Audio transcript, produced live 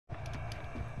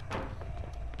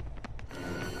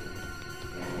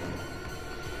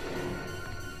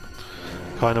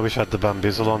Kinda wish I had the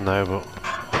bambizzle on now, but...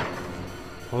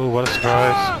 Oh, what a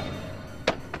surprise.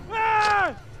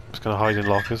 Just gonna hide in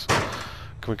lockers.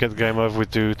 Can we get the game over with,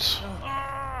 dudes?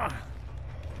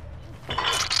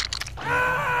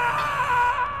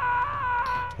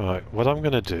 Right, what I'm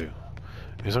gonna do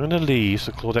is I'm gonna leave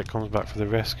so Claudette comes back for the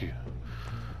rescue.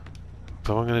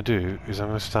 But what I'm gonna do is I'm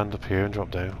gonna stand up here and drop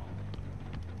down.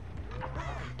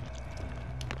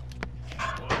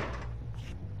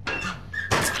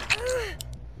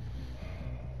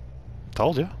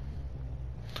 Told you.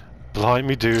 Blind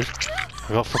me, dude.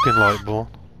 I got fucking lightborn.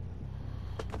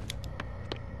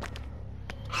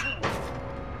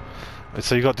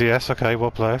 So you got DS, okay, well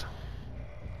played.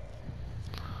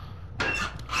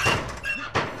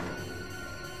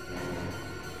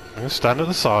 I'm gonna stand at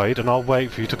the side and I'll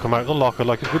wait for you to come out of the locker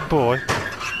like a good boy.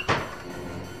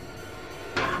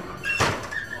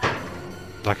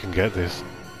 I can get this.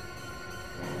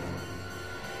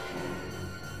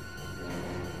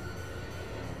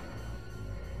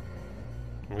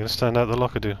 I'm gonna stand out the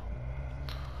locker, dude.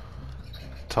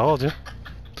 Told you.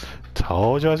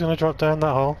 Told you I was gonna drop down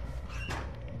that hole.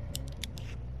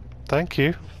 Thank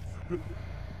you.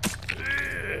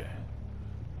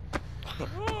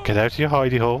 Get out of your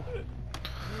hidey hole.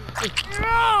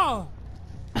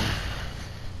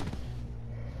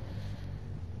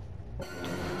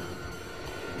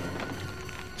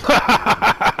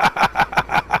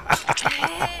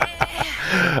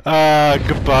 Ah,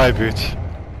 goodbye, bitch.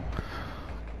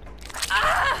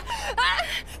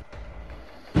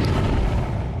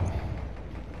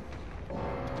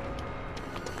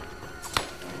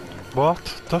 What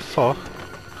the fuck?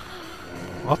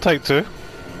 I'll take two.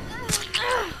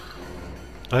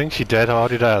 I think she dead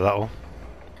harded out of that one.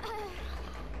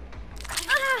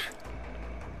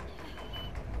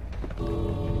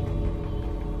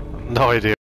 No idea.